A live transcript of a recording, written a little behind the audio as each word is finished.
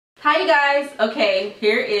Hi you guys. Okay,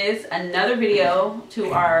 here is another video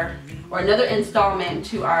to another installment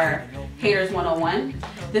to our Haters 101.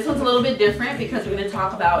 This one's a little bit different because we're going to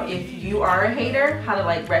talk about if you are a hater, how to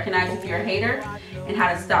like recognize if you're a hater, and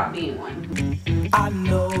how to stop being one. I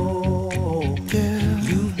know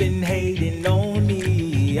you've been hating on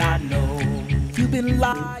me. I know you've been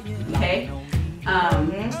lying. Okay.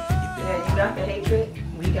 Yeah, you got the hatred,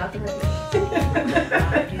 we got the revenge.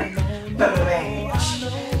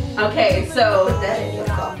 Okay, so Put that in your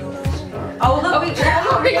coffee. oh look, We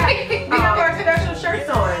have our commercial shirts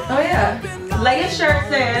on. oh yeah. Latest shirt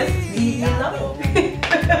says, "Leave me alone."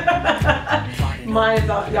 Mine's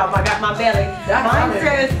off, y'all. I got my belly. Mine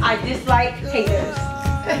says, "I dislike haters."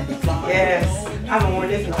 Yes, I haven't worn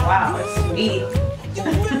this in a while. It's sweet.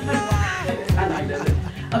 I like that.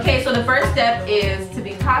 Okay, so the first step is to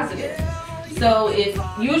be positive. So if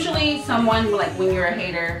usually someone, like when you're a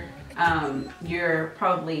hater, you're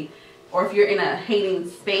probably, or if you're in a hating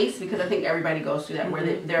space, because I think everybody goes through that, where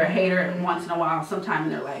they're a hater once in a while, sometime in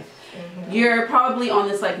their life. You're probably on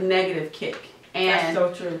this like negative kick, and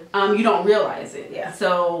that's so true. You don't realize it. Yeah.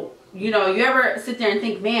 So you ever sit there and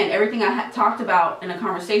think, man, everything I talked about in a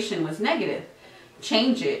conversation was negative.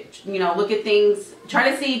 Change it. Look at things. Try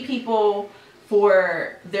to see people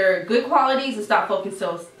for their good qualities and stop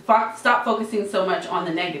focusing so much on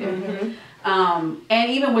the negative. And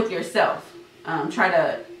even with yourself, try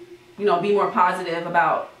to be more positive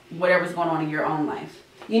about whatever's going on in your own life.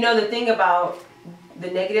 The thing about the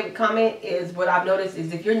negative comment is, what I've noticed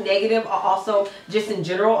is, if you're negative also just in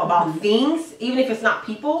general about things, even if it's not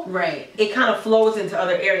people, right, it kind of flows into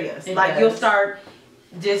other areas. Like you'll start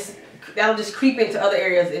that'll just creep into other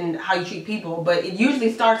areas in how you treat people, but it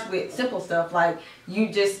usually starts with simple stuff like you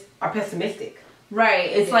just are pessimistic. Right.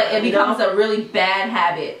 It's like it becomes a really bad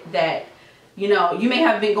habit that you may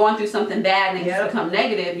have been going through something bad and it's become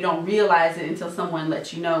negative. You don't realize it until someone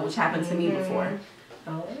lets you know, which happened to me before.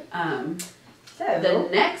 The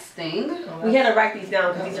next thing, we had to write these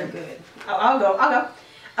down because these are good. I'll go.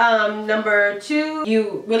 Number 2,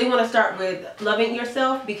 you really want to start with loving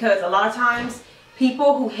yourself, because a lot of times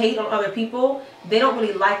people who hate on other people, they don't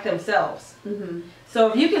really like themselves.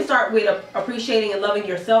 So if you can start with appreciating and loving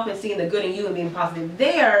yourself and seeing the good in you and being positive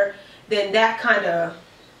there, then that kind of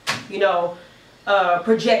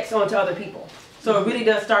projects onto other people. So it really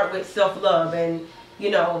does start with self-love and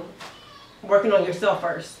working on yourself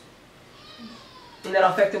first, and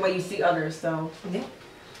that'll affect the way you see others. So yeah,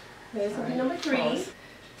 there's number 3.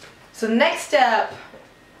 So the next step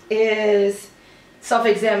is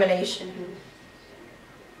self-examination.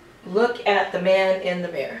 Look at the man in the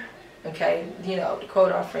mirror. Okay, to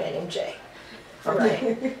quote our friend MJ. All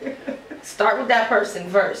right. Start with that person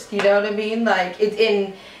first. You know what I mean? Like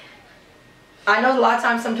I know a lot of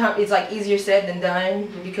times, sometimes it's like easier said than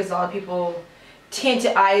done, because a lot of people tend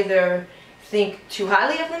to either think too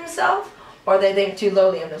highly of themselves or they think too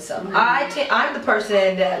lowly of themselves. I'm the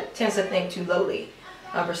person that tends to think too lowly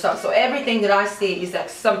of herself. So everything that I see is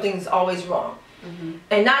that something's always wrong.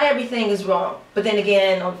 And not everything is wrong. But then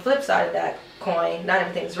again, on the flip side of that coin, not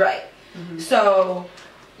everything's right. So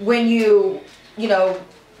when you're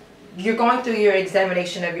going through your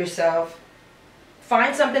examination of yourself,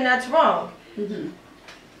 find something that's wrong.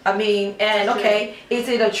 I mean, and okay, is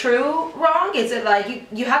it a true wrong? Is it like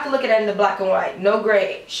you have to look at it in the black and white, no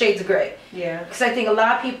gray, shades of gray? Yeah. Because I think a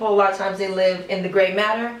lot of people, a lot of times, they live in the gray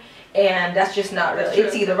matter, and that's just not real.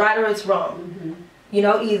 It's either right or it's wrong.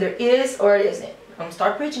 Either is or it isn't. I'm gonna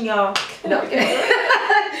start preaching, y'all. No,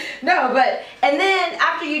 no, but and then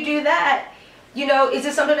after you do that, is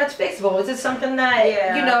it something that's fixable? Is it something that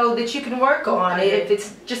that you can work on? If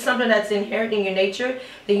it's just something that's inherent in your nature,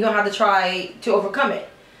 then you're gonna have to try to overcome it.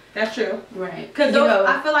 That's true. Right. Because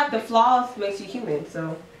I feel like the flaws makes you human.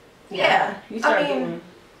 So yeah, you start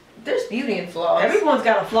there's beauty in flaws. Everyone's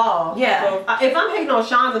got a flaw. Yeah. So if I'm hating on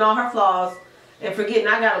Sean's and all her flaws and forgetting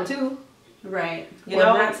I got them too. Right. Look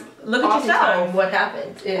at yourself. What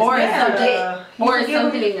happens is, or it's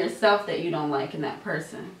something in yourself that you don't like in that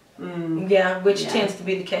person. Yeah, which tends to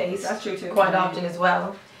be the case. That's true too. Quite often as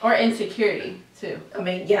well. Or insecurity too. I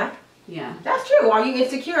mean, yeah. That's true. Are you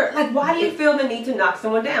insecure? Like, why do you feel the need to knock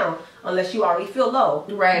someone down unless you already feel low?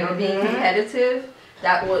 Right. Or being competitive.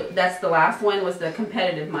 That's the last one, was the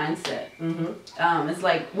competitive mindset. It's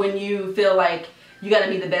like when you feel like you got to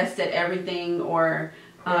be the best at everything, or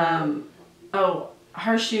oh,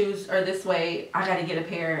 her shoes are this way, I got to get a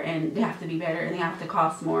pair, and they have to be better, and they have to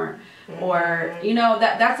cost more. Or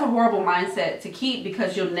that's a horrible mindset to keep,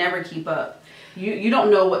 because you'll never keep up. You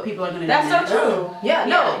don't know what people are going to do. That's so true. Yeah,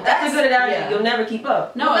 no, that's a good analogy. You'll never keep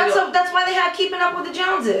up. No, that's why they have Keeping Up with the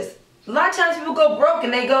Joneses. A lot of times people go broke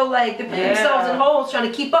and they go like they put themselves in holes trying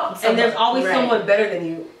to keep up with And somebody. there's always someone better than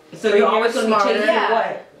you. So you're always going to be chasing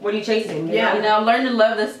what? What are you chasing? Yeah. You know, learn to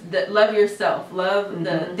love love yourself. Love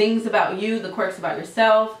the things about you, the quirks about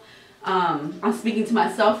yourself. I'm speaking to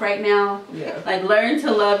myself right now. Yeah. Like, learn to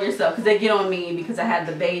love yourself, because they get on me because I had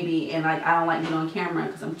the baby and like I don't like being on camera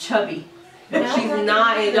because I'm chubby. She's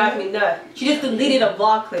not. It drives me nuts. She just deleted a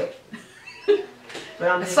vlog clip. But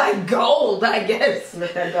I'm It's like gold, I guess.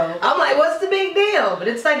 let that go. I'm like, what's the big deal? But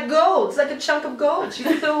it's like gold. It's like a chunk of gold. She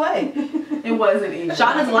threw away. It wasn't even.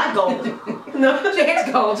 Sean doesn't like gold. No, She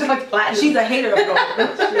hates gold. She's like platinum. she's a hater of gold.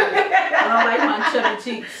 I don't like my chubby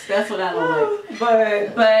cheeks. That's what I don't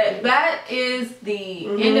like. But that is the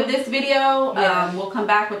end of this video. Yeah. We'll come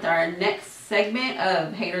back with our next segment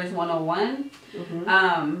of Haters 101.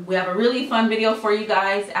 We have a really fun video for you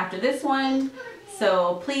guys after this one.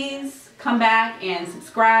 So please come back and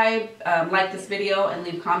subscribe, like this video, and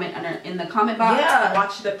leave a comment in the comment box. Yeah.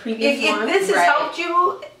 Watch the previous If one. this has Right. helped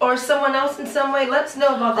you or someone else in some way, let us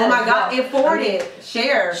know about that. Oh my as God! well. It forwarded.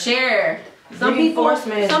 Share. Share. Some people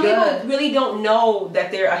Reinforcement is good. really don't know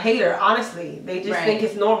that they're a hater. Honestly, they just Right. think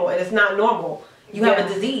it's normal, and it's not normal. You have Yeah.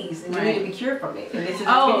 a disease, and you Right. need to be cured from it. And this is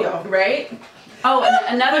the Oh, video. right. Oh,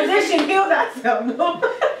 and another Physician, heal thyself. No.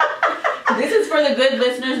 This is for the good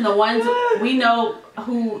listeners and the ones we know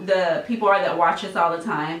who the people are that watch us all the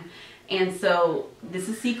time. And so this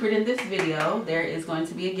is secret in this video. There is going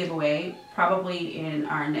to be a giveaway probably in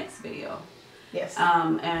our next video. Yes.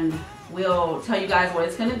 And we'll tell you guys what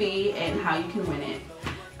it's going to be and how you can win it.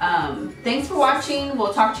 Thanks for watching.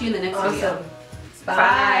 We'll talk to you in the next video. Awesome.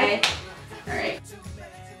 Bye. All right.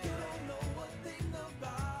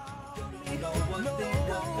 You know one thing